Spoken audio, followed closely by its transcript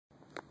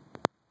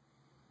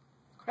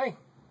Hey,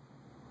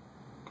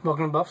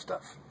 welcome to Buff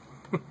Stuff.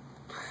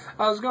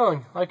 How's it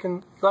going?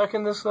 Liking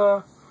this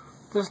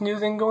this new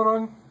thing going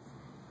on?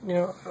 You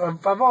know,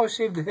 I've always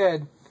shaved the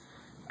head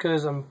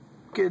because I'm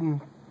getting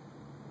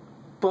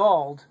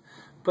bald,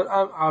 but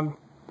I'm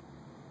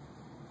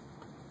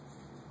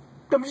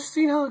just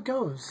seeing how it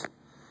goes.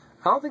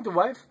 I don't think the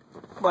wife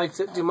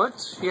likes it too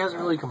much. She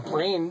hasn't really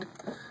complained,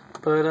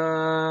 but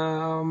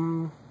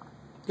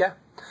yeah.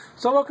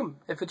 So welcome.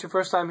 If it's your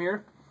first time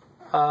here,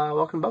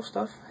 welcome to Buff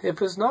Stuff.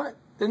 If it's not,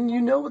 then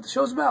you know what the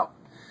show's about.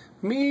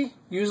 Me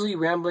usually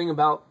rambling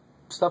about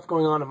stuff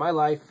going on in my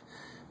life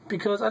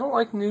because I don't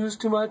like news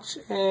too much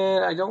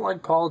and I don't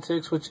like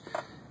politics, which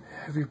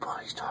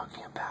everybody's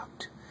talking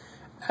about.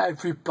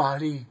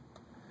 Everybody.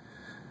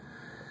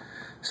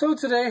 So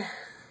today,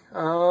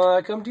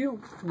 I come to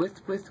you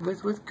with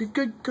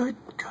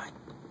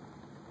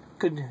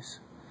good news.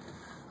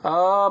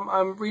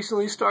 I'm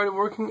recently started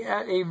working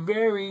at a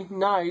very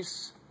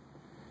nice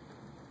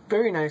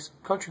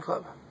country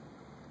club.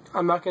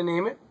 I'm not gonna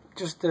name it.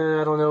 Just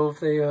I don't know if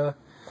they. I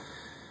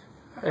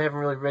haven't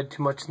really read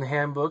too much in the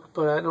handbook,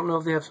 but I don't know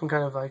if they have some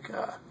kind of like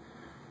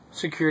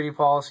security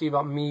policy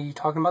about me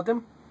talking about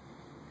them.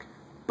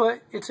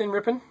 But it's in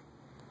Ripon,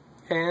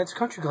 and it's a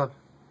country club.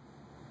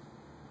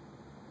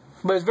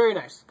 But it's very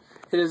nice.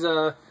 It is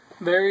a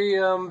very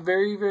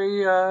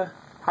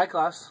high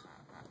class.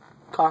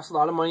 Costs a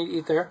lot of money to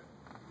eat there.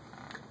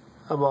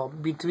 To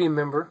be a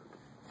member,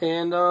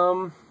 and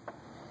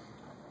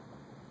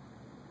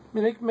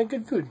they make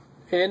good food.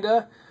 And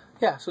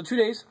yeah, so 2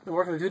 days. I'm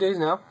working for 2 days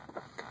now,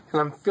 and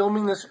I'm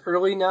filming this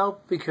early now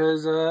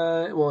because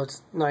well,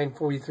 it's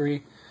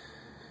 9:43.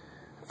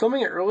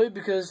 Filming it early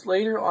because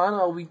later on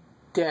I'll be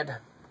dead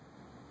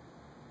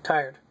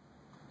tired.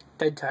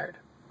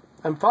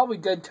 I'm probably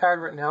dead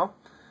tired right now,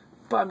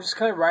 but I'm just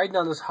kind of riding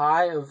on this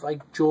high of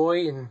like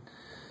joy, and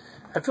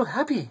I feel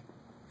happy.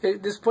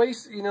 This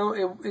place, you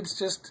know, it's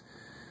just,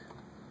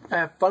 I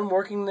have fun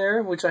working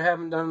there, which I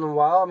haven't done in a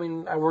while. I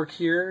mean, I work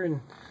here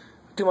and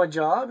do my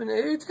job, and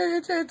it's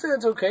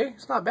okay.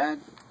 It's not bad.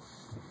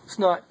 It's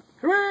not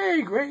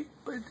hooray great,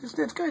 but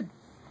it's good.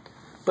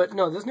 But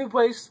no, this new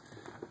place,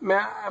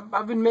 man,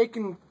 I've been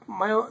making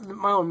my own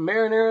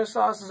marinara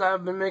sauces.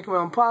 I've been making my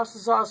own pasta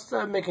sauces.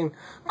 I've been making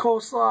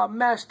coleslaw,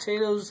 mashed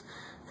potatoes,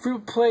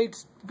 fruit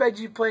plates,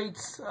 veggie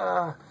plates,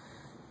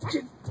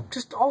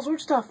 just all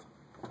sorts of stuff.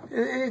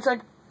 It's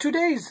like 2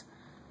 days,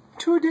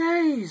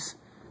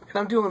 and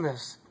I'm doing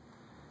this.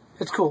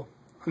 It's cool.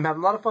 I'm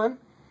having a lot of fun.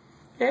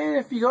 And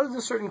if you go to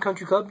this certain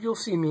country club, you'll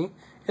see me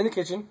in the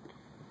kitchen.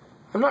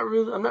 I'm not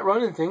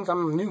running things.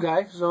 I'm a new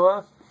guy,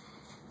 so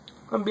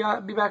I'll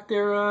be back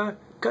there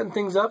cutting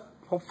things up.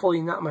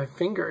 Hopefully not my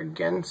finger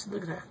again. See,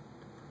 look at that.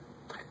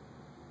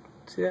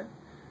 See that?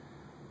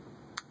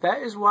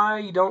 That is why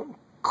you don't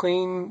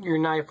clean your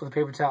knife with a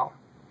paper towel.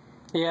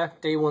 Yeah,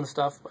 day one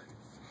stuff, but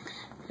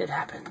it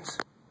happens.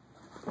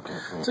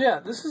 So yeah,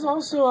 this is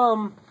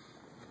also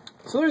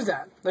so there's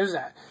that,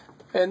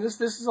 and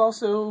this is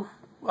also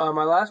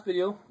my last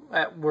video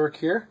at work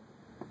here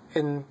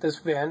in this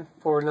van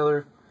for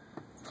another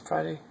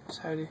Friday,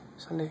 Saturday,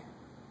 Sunday,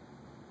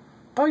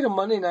 probably a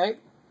Monday night,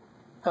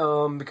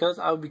 because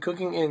I'll be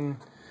cooking in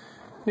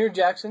near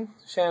Jackson,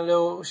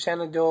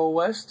 Shenandoah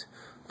West,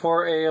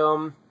 for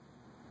a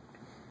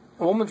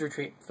woman's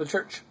retreat for the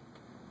church,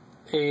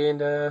 and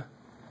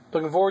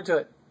looking forward to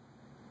it.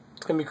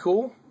 It's gonna be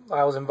cool.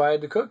 I was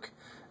invited to cook.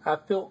 I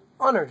feel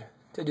honored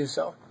to do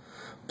so.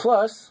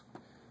 Plus,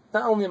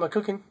 not only am I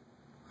cooking,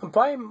 I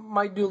probably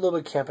might do a little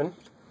bit of camping.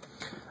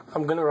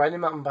 I'm going to ride a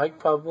mountain bike,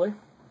 probably.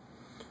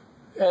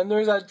 And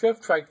there's that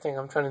drift trike thing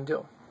I'm trying to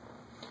do.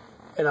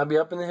 And I'll be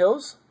up in the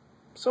hills,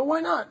 so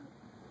why not?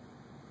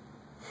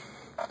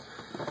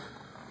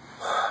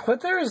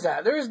 But there is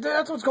that.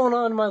 That's what's going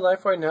on in my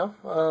life right now.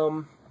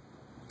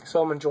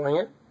 So I'm enjoying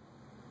it.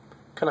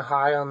 Kind of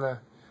high on the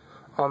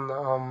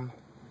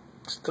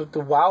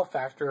wow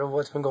factor of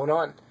what's been going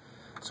on.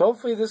 So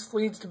hopefully this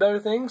leads to better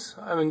things.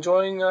 I'm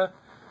enjoying the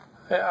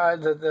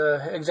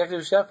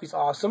executive chef. He's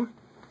awesome,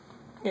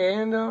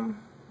 and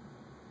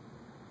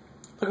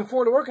looking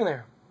forward to working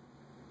there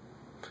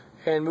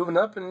and moving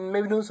up and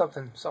maybe doing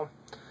something. So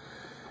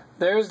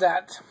there's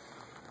that.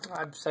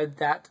 I've said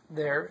that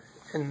there,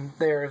 and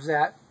there's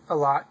that a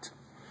lot.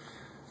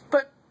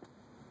 But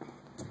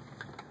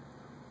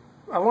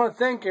I want to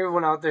thank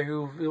everyone out there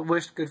who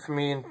wished good for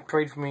me and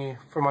prayed for me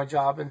for my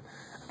job, and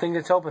I think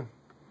that's helping.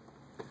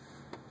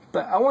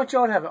 But I want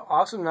y'all to have an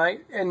awesome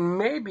night, and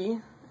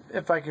maybe,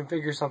 if I can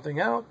figure something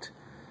out,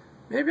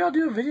 maybe I'll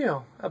do a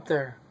video up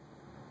there.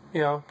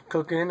 You know,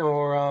 cooking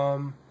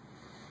or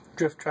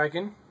drift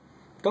triking.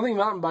 Don't think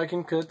mountain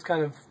biking, because it's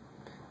kind of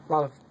a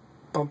lot of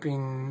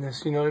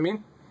bumpiness, you know what I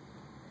mean?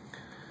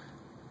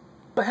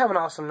 But have an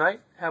awesome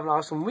night, have an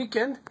awesome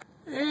weekend,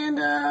 and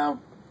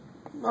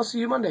I'll see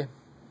you Monday,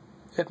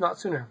 if not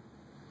sooner.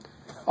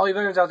 All you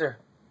veterans out there,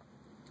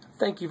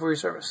 thank you for your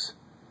service.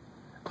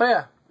 Oh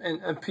yeah,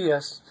 and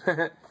P.S.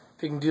 if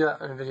you can do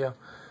that in a video.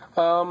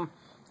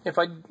 If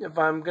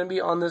I'm gonna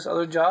be on this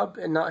other job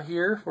and not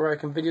here where I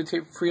can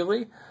videotape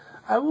freely,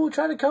 I will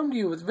try to come to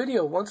you with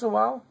video once in a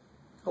while,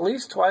 at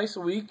least twice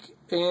a week,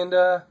 and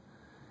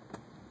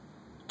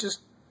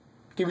just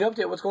give you an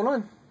update what's going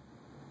on.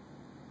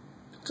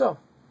 So,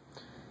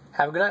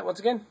 have a good night once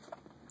again.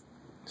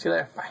 See you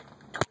later. Bye.